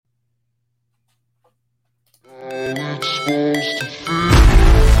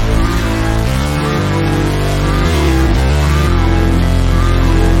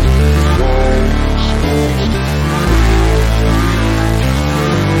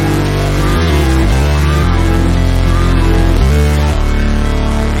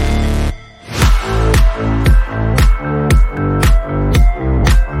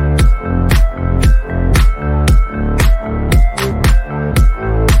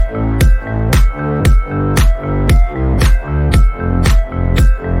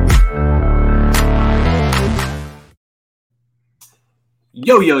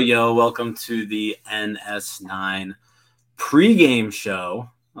Yo, welcome to the NS9 pregame show,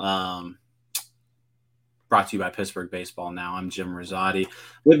 brought to you by Pittsburgh Baseball Now. I'm Jim Rosati.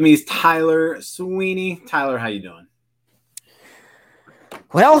 With me is Tyler Sweeney. Tyler, how you doing?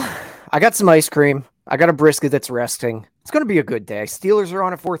 Well, I got some ice cream. I got a brisket that's resting. It's going to be a good day. Steelers are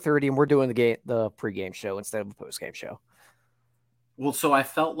on at 4:30, and we're doing the pregame show instead of a postgame show. Well, so I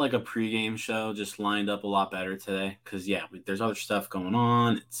felt like a pregame show just lined up a lot better today because, there's other stuff going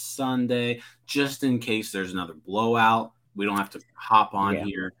on. It's Sunday. Just in case there's another blowout, we don't have to hop on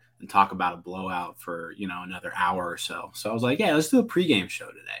here and talk about a blowout for, another hour or so. So I was like, let's do a pregame show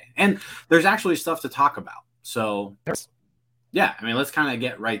today. And there's actually stuff to talk about. So, let's kind of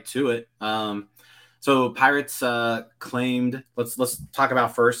get right to it. So Pirates claimed. Let's talk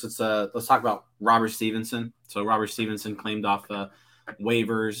about first. Let's talk about Robert Stevenson. So Robert Stevenson claimed off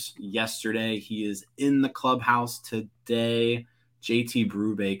waivers yesterday. He is in the clubhouse today. JT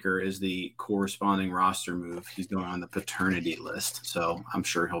Brubaker is the corresponding roster move. He's going on the paternity list, so I'm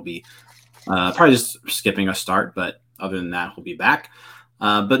sure he'll be probably just skipping a start. But other than that, he'll be back.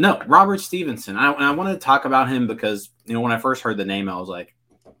 But no, Robert Stevenson. I wanted to talk about him because when I first heard the name, I was like,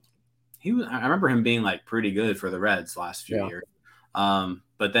 I remember him being like pretty good for the Reds last few years.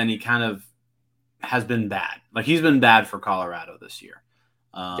 But then he kind of has been bad. Like he's been bad for Colorado this year.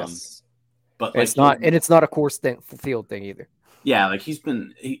 Yes. But it's not a course field thing either. Yeah, like his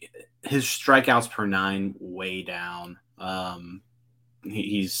strikeouts per nine way down. I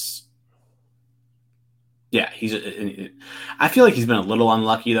feel like he's been a little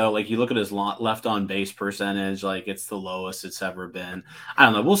unlucky though. Like you look at his left on base percentage, like it's the lowest it's ever been. I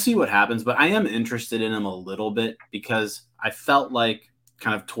don't know. We'll see what happens, but I am interested in him a little bit because I felt like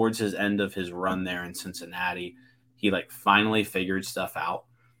kind of towards his end of his run there in Cincinnati, he like finally figured stuff out.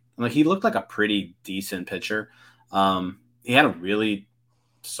 And like he looked like a pretty decent pitcher. He had a really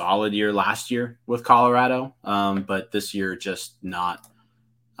solid year last year with Colorado, but this year just not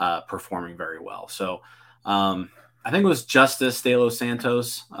performing very well. So I think it was Justice De Los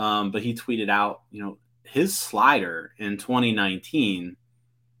Santos, but he tweeted out, his slider in 2019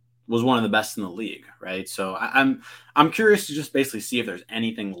 was one of the best in the league, right? So I'm curious to just basically see if there's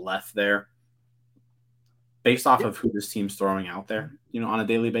anything left there based off of who this team's throwing out there, on a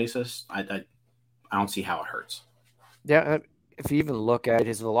daily basis. I don't see how it hurts. Yeah, if you even look at it,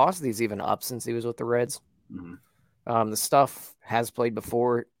 his velocity is even up since he was with the Reds. Mm-hmm. The stuff has played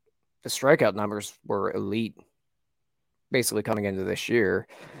before. The strikeout numbers were elite, basically coming into this year.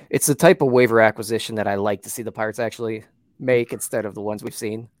 It's the type of waiver acquisition that I like to see the Pirates actually make instead of the ones we've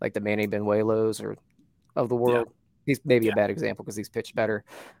seen, like the Manny Benuelos or of the world. Yeah. He's maybe a bad example because he's pitched better,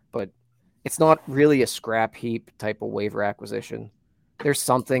 but it's not really a scrap heap type of waiver acquisition. There's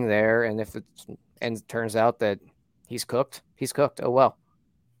something there, and if it turns out that he's cooked, he's cooked. Oh well.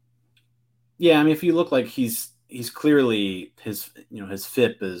 Yeah, I mean, if you look like he's clearly his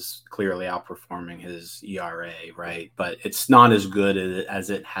FIP is clearly outperforming his ERA, right? But it's not as good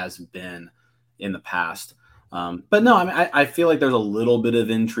as it has been in the past. But no, I mean, I feel like there's a little bit of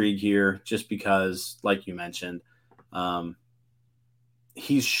intrigue here just because, like you mentioned,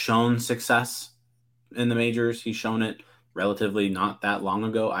 he's shown success in the majors. He's shown it relatively not that long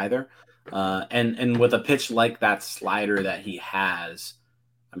ago either. And with a pitch like that slider that he has,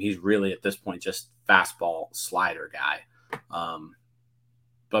 I mean, he's really at this point just fastball slider guy.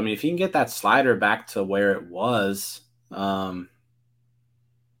 But I mean, if he can get that slider back to where it was,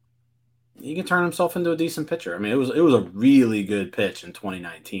 he can turn himself into a decent pitcher. I mean, it was a really good pitch in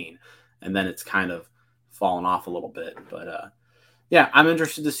 2019, and then it's kind of fallen off a little bit. But I'm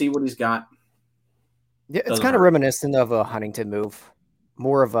interested to see what he's got. Yeah, it's kind of reminiscent of a Huntington move,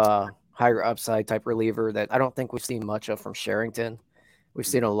 more of a higher upside type reliever that I don't think we've seen much of from Sherrington. We've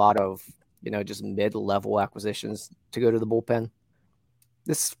seen a lot of, just mid-level acquisitions to go to the bullpen.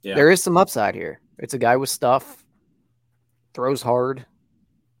 There is some upside here. It's a guy with stuff, throws hard.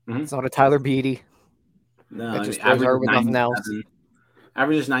 Mm-hmm. It's not a Tyler Beatty. No, it just throws hard with nothing else.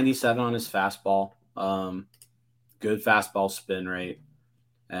 Averages 97 on his fastball. Good fastball spin rate.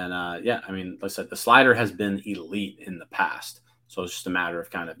 And yeah, I mean, like I said, the slider has been elite in the past. So it's just a matter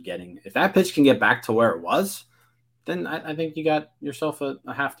of kind of getting, if that pitch can get back to where it was, then I think you got yourself a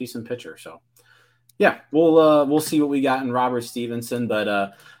half decent pitcher. So yeah, we'll see what we got in Robert Stevenson.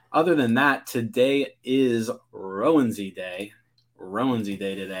 But other than that, today is Roansy Day. Roansy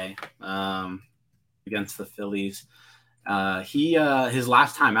Day today against the Phillies. His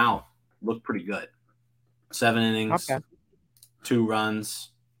last time out looked pretty good. 7 innings, Okay. 2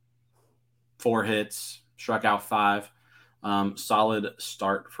 runs, 4 hits, struck out 5. Solid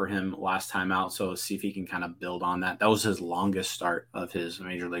start for him last time out. So see if he can kind of build on that. That was his longest start of his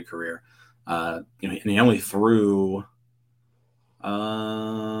major league career. And he only threw.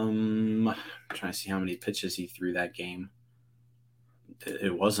 I'm trying to see how many pitches he threw that game.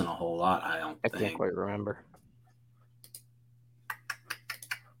 It wasn't a whole lot, I don't think. I can't quite remember.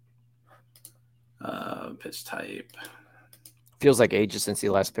 Pitch type. Feels like ages since he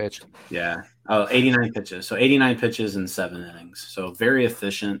last pitched. Yeah. 89 pitches. So 89 pitches in 7 innings. So very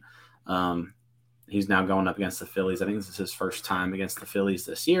efficient. He's now going up against the Phillies. I think this is his first time against the Phillies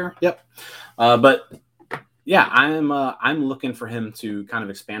this year. Yep. But yeah, I'm looking for him to kind of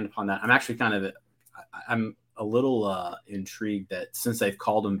expand upon that. I'm a little intrigued that since they've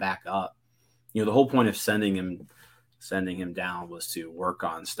called him back up, the whole point of sending him down was to work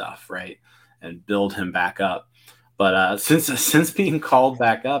on stuff, right, and build him back up. But since being called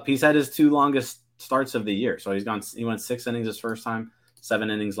back up, he's had his 2 longest starts of the year. So he went 6 innings his first time, 7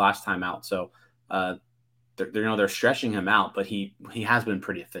 innings last time out. So they're stretching him out, but he has been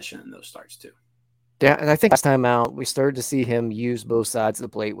pretty efficient in those starts too. Yeah, and I think last time out we started to see him use both sides of the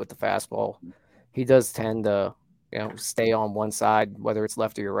plate with the fastball. He does tend to, stay on one side, whether it's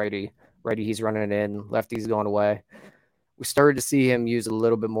lefty or righty. Righty, he's running it in. Lefty, he's going away. We started to see him use a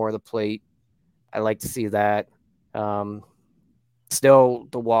little bit more of the plate. I like to see that. Still,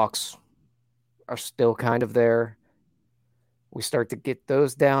 the walks are still kind of there. We start to get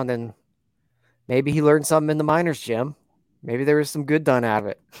those down, and maybe he learned something in the minors, Jim. Maybe there was some good done out of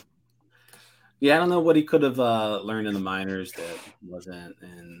it. Yeah, I don't know what he could have learned in the minors that wasn't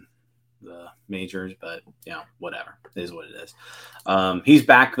in the majors, but whatever. It is what it is. He's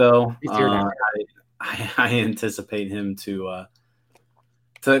back though. He's here now. I anticipate him to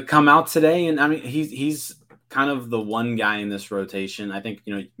come out today, and I mean he's kind of the one guy in this rotation. I think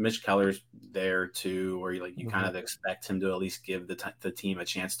Mitch Keller's there too, where you kind of expect him to at least give the team a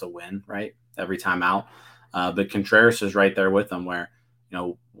chance to win, right, every time out. But Contreras is right there with him, where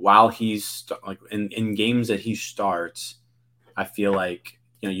while he's like in games that he starts, I feel like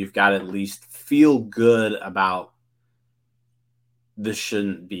you've got to at least feel good about this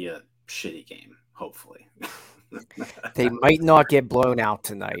shouldn't be a shitty game. Hopefully, they might not get blown out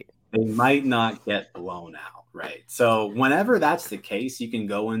tonight. They might not get blown out, right? So whenever that's the case, you can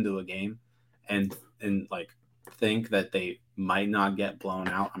go into a game and like think that they might not get blown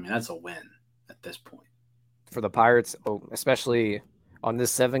out. I mean, that's a win at this point for the Pirates, especially on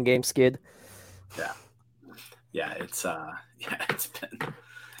this 7-game skid. Yeah, it's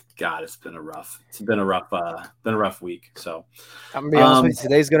been a rough week. So I'm gonna be honest with you,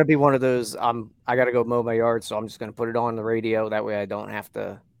 today's gonna be one of those. I gotta go mow my yard, so I'm just gonna put it on the radio. That way, I don't have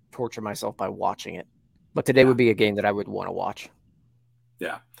to torture myself by watching it. But today would be a game that I would want to watch.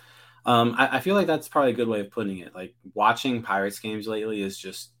 Yeah, I feel like that's probably a good way of putting it. Like watching Pirates games lately is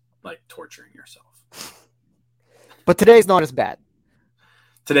just like torturing yourself. But today's not as bad.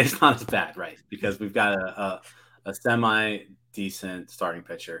 Today's not as bad, right? Because we've got a semi-decent starting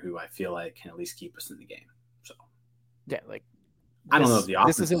pitcher who I feel like can at least keep us in the game. So yeah, like I don't know if the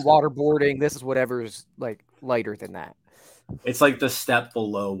offense this isn't waterboarding. This is whatever's like lighter than that. It's like the step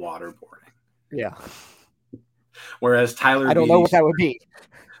below waterboarding. Yeah. Whereas Tyler, I don't know what that would be.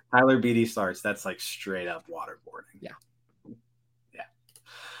 Tyler Beatty starts. That's like straight up waterboarding. Yeah.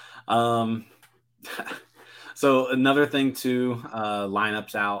 So another thing too,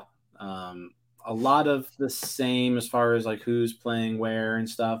 lineups out. A lot of the same as far as like who's playing where and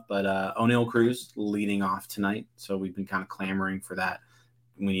stuff, but O'Neal Cruz leading off tonight. So we've been kind of clamoring for that.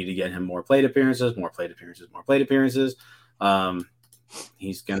 We need to get him more plate appearances.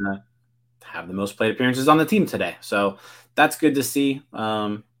 He's going to have the most plate appearances on the team today. So that's good to see.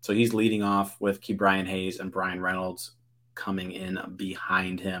 So he's leading off with Brian Hayes and Brian Reynolds coming in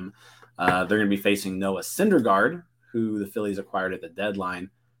behind him. They're going to be facing Noah Syndergaard, who the Phillies acquired at the deadline.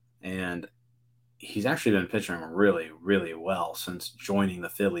 And he's actually been pitching really, really well since joining the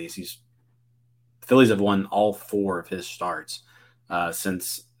Phillies. Phillies have won all 4 of his starts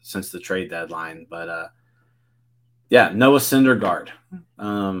since the trade deadline. But Noah Syndergaard,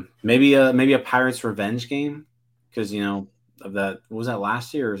 maybe a Pirates revenge game, because of that. Was that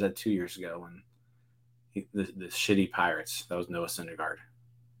last year or was that 2 years ago when the shitty Pirates? That was Noah Syndergaard.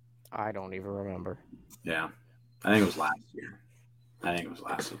 I don't even remember. Yeah, I think it was last year.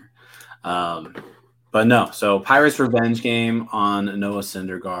 But no. So Pirates revenge game on Noah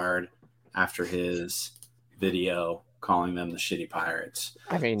Syndergaard after his video calling them the shitty Pirates.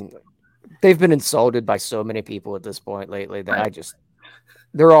 I mean, they've been insulted by so many people at this point lately that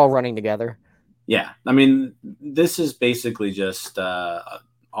they're all running together. Yeah, I mean, this is basically just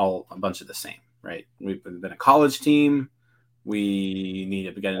all a bunch of the same, right? We've been a college team. We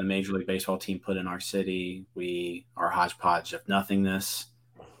need to get a Major League Baseball team put in our city. We are a hodgepodge of nothingness.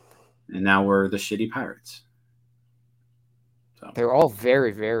 And now we're the shitty Pirates. So. They're all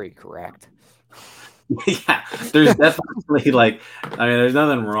very, very correct. Yeah, there's definitely there's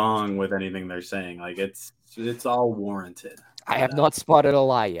nothing wrong with anything they're saying. Like it's all warranted. I have not spotted a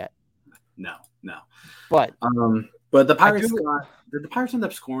lie yet. No. But the Pirates did the Pirates end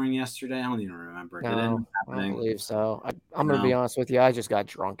up scoring yesterday? I don't even remember. No, did it end up happening? I don't believe so. I'm going to be honest with you. I just got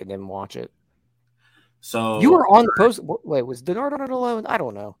drunk and didn't watch it. So you were on the post. Wait, was Denard on it alone? I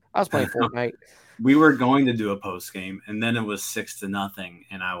don't know. I was playing Fortnite. We were going to do a post game, and then it was 6-0,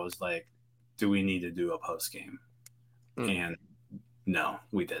 and I was like, "Do we need to do a post game?" And no,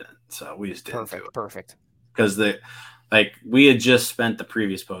 we didn't. So we just didn't. Perfect. Because we had just spent the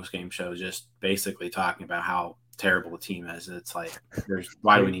previous post game show just basically talking about how terrible the team is. It's like,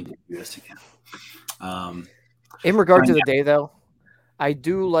 why do we need to do this again? In regard to the day, though, I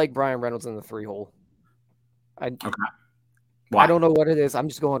do like Brian Reynolds in the 3-hole. Okay. Why? I don't know what it is. I'm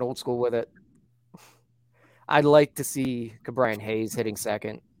just going old school with it. I'd like to see Brian Hayes hitting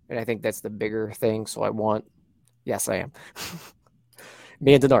second, and I think that's the bigger thing. So yes, I am.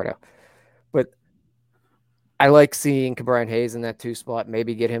 Me and Donardo. But I like seeing Brian Hayes in that 2 spot,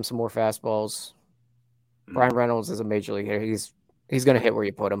 maybe get him some more fastballs. Brian Reynolds is a major league hitter. He's going to hit where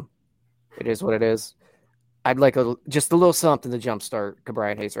you put him. It is what it is. I'd like just a little something to jumpstart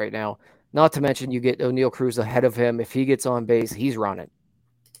Brian Hayes right now. Not to mention you get O'Neal Cruz ahead of him. If he gets on base, he's running.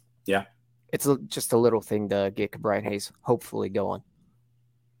 Yeah. It's just a little thing to get Brian Hayes hopefully going.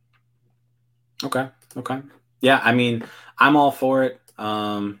 Okay. Yeah, I mean, I'm all for it.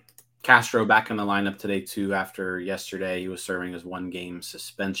 Castro back in the lineup today too. After yesterday, he was serving his 1-game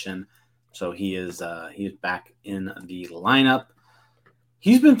suspension, so he is back in the lineup.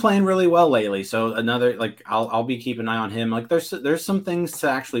 He's been playing really well lately. So another I'll be keeping an eye on him. Like there's some things to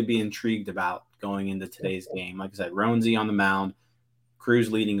actually be intrigued about going into today's game. Like I said, Roansy on the mound,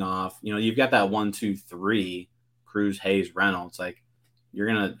 Cruz leading off. You know, you've got that 1-2-3, Cruz, Hayes, Reynolds. Like you're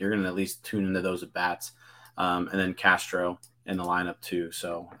gonna at least tune into those at bats, and then Castro in the lineup too.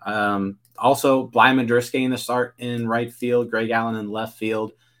 So also Bly Madriske in the start in right field, Greg Allen in left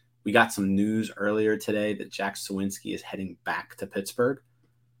field. We got some news earlier today that Jack Suwinski is heading back to Pittsburgh.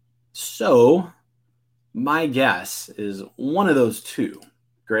 So my guess is one of those two,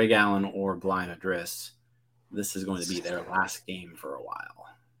 Greg Allen or Bly Madriske, this is going to be their last game for a while.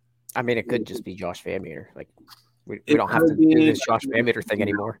 I mean, it could just be Josh Van Meter. Like we don't have to do this Josh Van Meter thing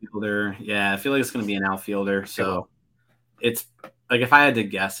anymore. Outfielder. Yeah, I feel like it's going to be an outfielder. So it's like if I had to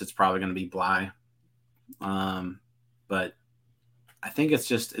guess, it's probably going to be Bly. But I think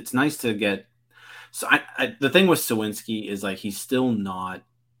it's nice to get. So the thing with Suwinski is like he's still not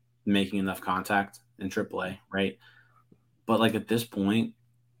making enough contact in AAA, right? But like at this point,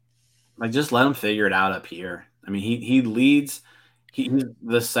 like just let him figure it out up here. I mean, he leads. He's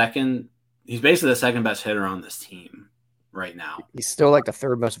the second. He's basically the second best hitter on this team right now. He's still like the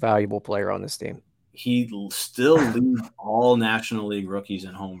third most valuable player on this team. He still leads all National League rookies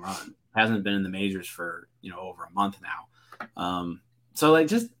in home run. Hasn't been in the majors for over a month now. So like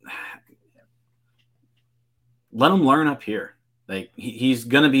just let him learn up here. Like he's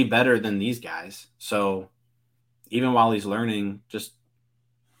gonna be better than these guys. So even while he's learning, just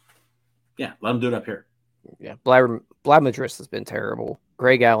let him do it up here. Yeah, Bly Madriske has been terrible.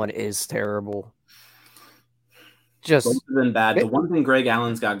 Greg Allen is terrible. Just both have been bad. The one thing Greg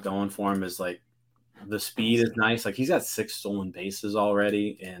Allen's got going for him is like the speed is nice. Like he's got 6 stolen bases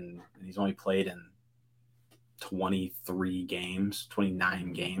already, and he's only played in 29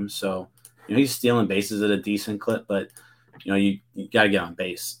 games. So he's stealing bases at a decent clip, but you got to get on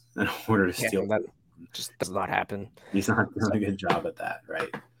base in order to steal. That just does not happen. He's not doing a good job at that, right?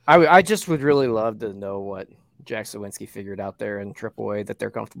 I just would really love to know what Jack Suwinski figured out there in AAA that they're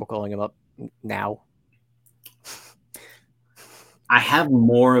comfortable calling him up now. I have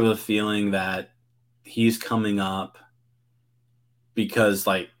more of a feeling that he's coming up because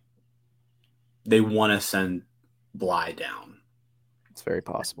like they want to send Bly down. It's very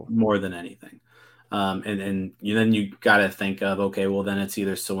possible. More than anything. And then you got to think of, okay, well, then it's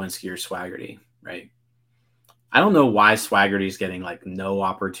either Suwinski or Swaggerty, right? I don't know why Swaggerty's getting like no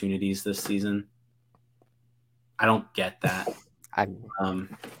opportunities this season. I don't get that.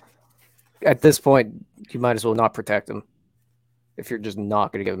 At this point, you might as well not protect him if you're just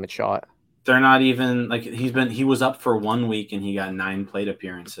not going to give him a shot. They're not even like he was up for 1 week and he got 9 plate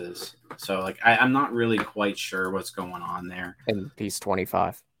appearances. So like I'm not really quite sure what's going on there. And he's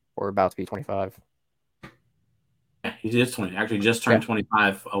 25 or about to be 25. Yeah, he is 20. Actually, just turned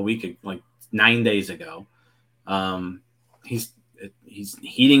 25 a week, like 9 days ago. He's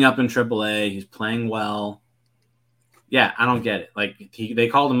heating up in AAA. He's playing well. Yeah, I don't get it. Like they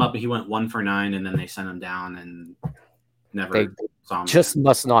called him up, he went 1 for 9, and then they sent him down and never saw him. Just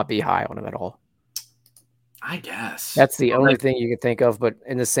must not be high on him at all. I guess that's the only thing you can think of. But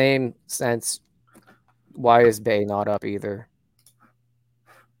in the same sense, why is Bay not up either?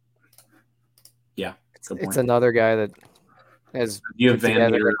 Yeah, it's another guy that has you have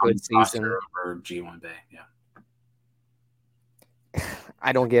Van Meter on good season over G1 Bay. Yeah,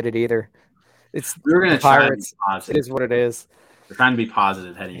 I don't get it either. We're going to try to be positive. It is what it is. We're trying to be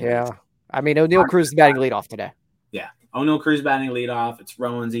positive heading in. Yeah. I mean, O'Neill Cruz is batting leadoff today. Yeah. O'Neill Cruz batting leadoff. It's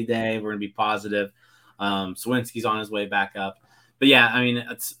Roansy day. We're going to be positive. Suwinski's on his way back up. But yeah, I mean,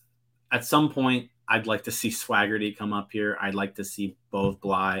 at some point, I'd like to see Swaggerty come up here. I'd like to see both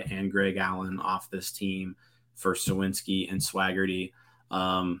Bly and Greg Allen off this team for Suwinski and Swaggerty.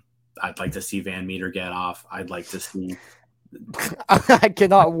 I'd like to see Van Meter get off. I'd like to see. I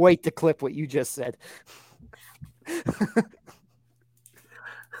cannot wait to clip what you just said.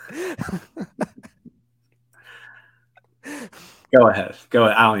 Go ahead.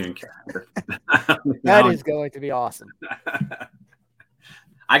 I don't even care. That is going to be awesome.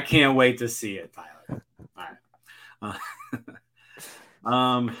 I can't wait to see it, Tyler.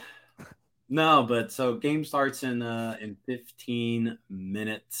 All right. No, but so game starts in 15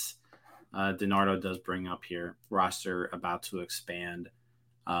 minutes. DiNardo does bring up here roster about to expand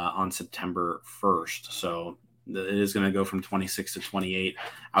on September 1st. So it is going to go from 26 to 28.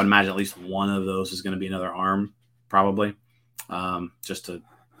 I would imagine at least one of those is going to be another arm, probably, just to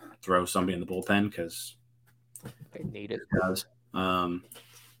throw somebody in the bullpen because they need it.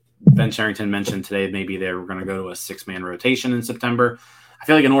 Ben Sherrington mentioned today maybe they were going to go to a 6-man rotation in September. I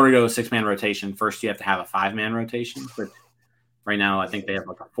feel like in order to go to a 6-man rotation, first you have to have a 5-man rotation. But right now, I think they have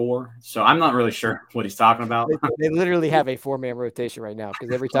like a 4. So I'm not really sure what he's talking about. They literally have a 4-man rotation right now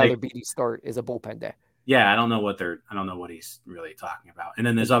because every Tyler Beatty start is a bullpen day. Yeah, I don't know what he's really talking about. And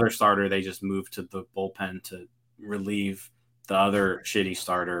then this other starter, they just moved to the bullpen to relieve the other shitty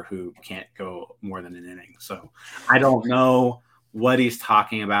starter who can't go more than an inning. So I don't know what he's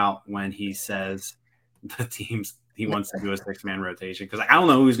talking about when he says the teams he wants to do a 6-man rotation because I don't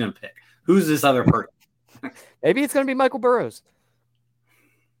know who he's going to pick. Who's this other person? Maybe it's going to be Michael Burrows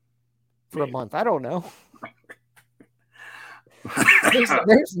for a month. I don't know.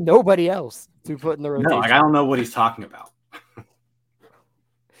 There's nobody else to put in the rotation. No, I don't know what he's talking about.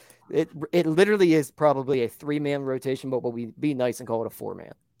 It literally is probably a 3-man rotation, but we'll be nice and call it a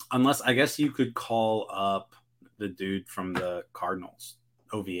 4-man. Unless I guess you could call up the dude from the Cardinals,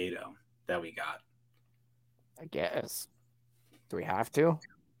 Oviedo, that we got. I guess. Do we have to?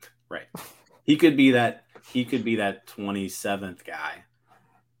 Right. He could be that 27th guy.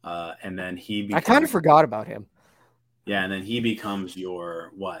 And then he becomes, I kind of forgot about him. Yeah, and then he becomes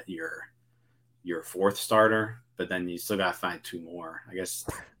your 4th starter, but then you still got to find 2 more. I guess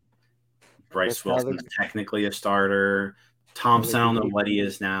Bryce Wilson's technically a starter. Thompson, I don't know what he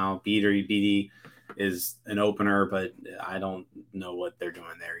is now. Beatty is an opener, but I don't know what they're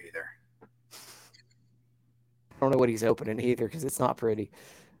doing there either. I don't know what he's opening either because it's not pretty.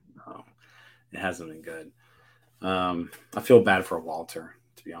 No, it hasn't been good. I feel bad for Walter,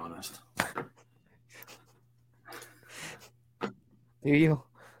 to be honest. Do you?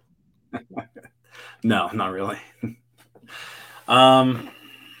 No, not really.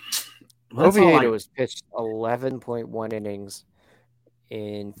 Oviedo has pitched 11.1 innings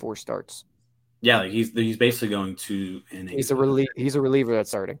in 4 starts. Yeah, like he's basically going 2 innings. He's a reliever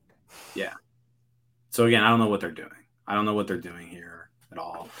that's starting. Yeah. So again, I don't know what they're doing. I don't know what they're doing here at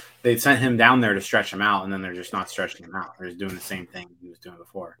all. They sent him down there to stretch him out, and then they're just not stretching him out. They're just doing the same thing he was doing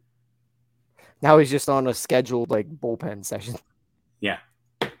before. Now he's just on a scheduled bullpen session. Yeah.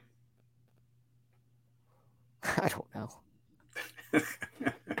 I don't know.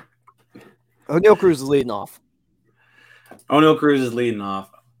 O'Neill Cruz is leading off. O'Neill Cruz is leading off.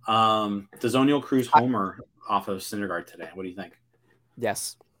 Does O'Neill Cruz homer off of Syndergaard today? What do you think?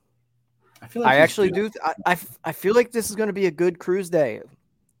 Yes. I feel like I actually do. I feel like this is going to be a good Cruz day.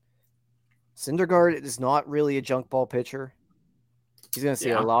 Syndergaard is not really a junk ball pitcher. He's going to see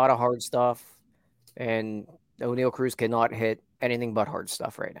a lot of hard stuff, and O'Neal Cruz cannot hit anything but hard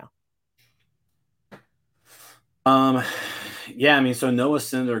stuff right now. Yeah, I mean, so Noah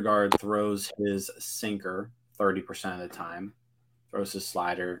Syndergaard throws his sinker 30% of the time, throws his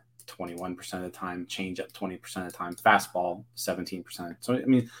slider 21% of the time, changeup 20% of the time, fastball 17%. So I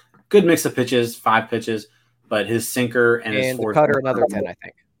mean, good mix of pitches, 5 pitches, but his sinker and his the cutter another 10, I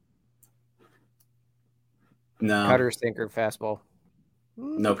think. No cutter, sinker, fastball.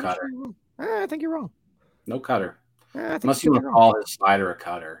 No cutter. I think you're wrong. No cutter. Unless you want to call his slider a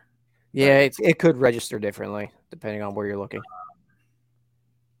cutter. Yeah, it could register differently depending on where you're looking.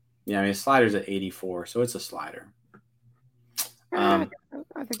 Yeah, I mean, his slider's at 84, so it's a slider. I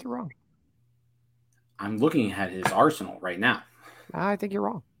think you're wrong. I'm looking at his arsenal right now. I think you're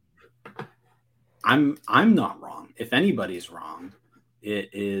wrong. I'm not wrong. If anybody's wrong, it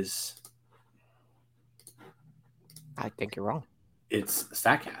is. I think you're wrong. It's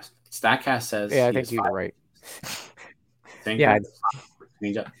StatCast. StatCast says. Yeah, I think you're right. Yeah,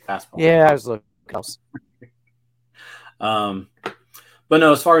 change up fastball. Yeah, I was looking else. But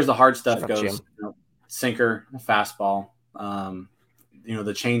no, as far as the hard stuff goes, sinker, fastball.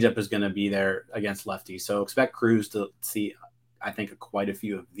 The changeup is going to be there against lefties. So expect Cruz to see, I think, quite a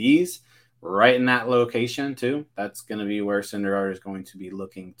few of these right in that location too. That's going to be where Syndergaard is going to be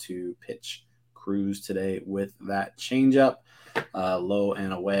looking to pitch Cruz today with that changeup, low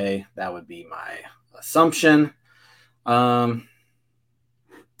and away. That would be my assumption. Yeah,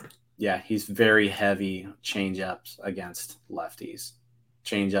 he's very heavy changeups against lefties.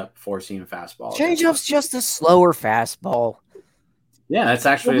 Changeup, 4-seam fastball. Changeup's just a slower fastball. Yeah, that's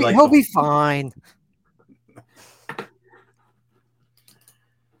actually he'll be fine. All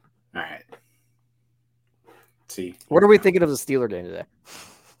right. Let's see. What are we thinking of the Steeler game today?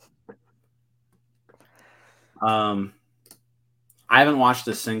 I haven't watched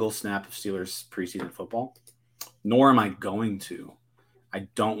a single snap of Steelers preseason football, nor am I going to. I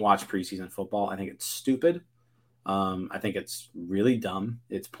don't watch preseason football. I think it's stupid. I think it's really dumb.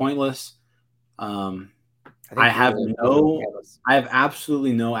 It's pointless. I have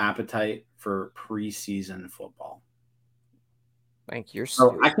absolutely no appetite for preseason football. Thank you.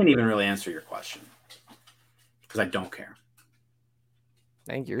 So I can't even really answer your question because I don't care.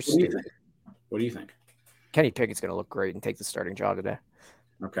 Thank you. What do you think? Kenny Pickett's going to look great and take the starting job today.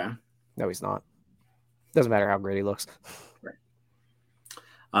 Okay. No, he's not. Doesn't matter how great he looks. Right.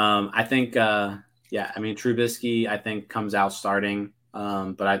 I think, Trubisky, I think, comes out starting.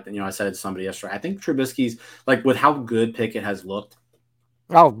 But I said it to somebody yesterday. I think Trubisky's like with how good Pickett has looked.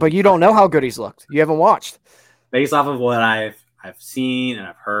 Oh, but you don't know how good he's looked. You haven't watched. Based off of what I've seen and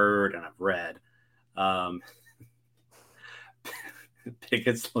I've heard and I've read,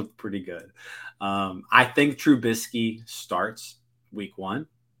 Pickett's looked pretty good. I think Trubisky starts week 1,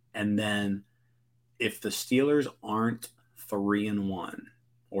 and then if the Steelers aren't 3-1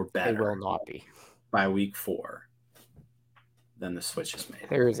 or better, they will not be by week 4. Then the switch is made.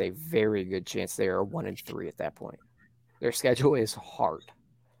 There is a very good chance they are 1-3 at that point. Their schedule is hard.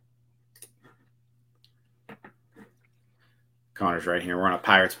 Connor's right here. We're on a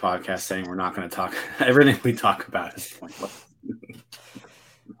Pirates podcast saying we're not going to talk. Everything we talk about is pointless.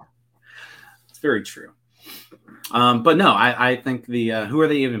 It's very true. But no, I think who are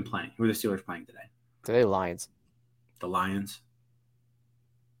they even playing? Who are the Steelers playing today? Today, Lions. The Lions?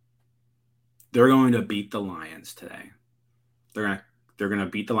 They're going to beat the Lions today. They're gonna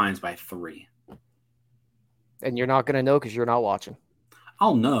beat the Lions by 3. And you're not gonna know because you're not watching.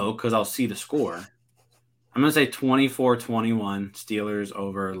 I'll know because I'll see the score. I'm gonna say 24-21 Steelers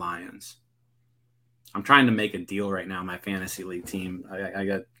over Lions. I'm trying to make a deal right now. My fantasy league team. I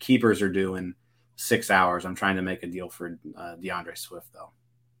got keepers are due in 6 hours. I'm trying to make a deal for DeAndre Swift though.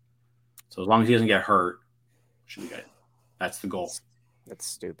 So as long as he doesn't get hurt, should be good. That's the goal. That's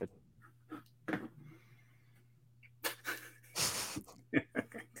stupid.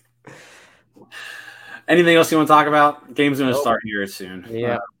 Anything else you want to talk about? Game's going to start here soon.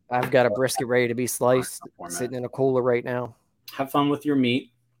 Yeah, I've got a brisket ready to be sliced, sitting in a cooler right now. Have fun with your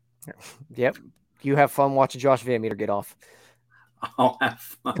meat. Yep. You have fun watching Josh Van Meter get off. I'll have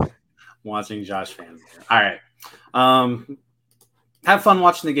fun watching Josh Van Meter. All right. Have fun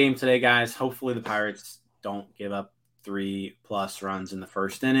watching the game today, guys. Hopefully the Pirates don't give up 3+ runs in the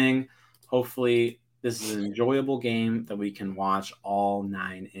first inning. Hopefully this is an enjoyable game that we can watch all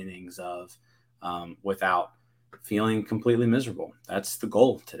 9 innings of without feeling completely miserable. That's the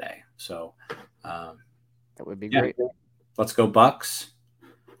goal today. So that would be great. Let's go Bucks,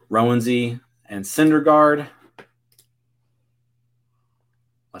 Roansy, and Syndergaard.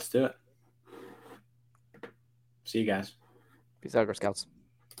 Let's do it. See you guys. Peace out, Girl Scouts.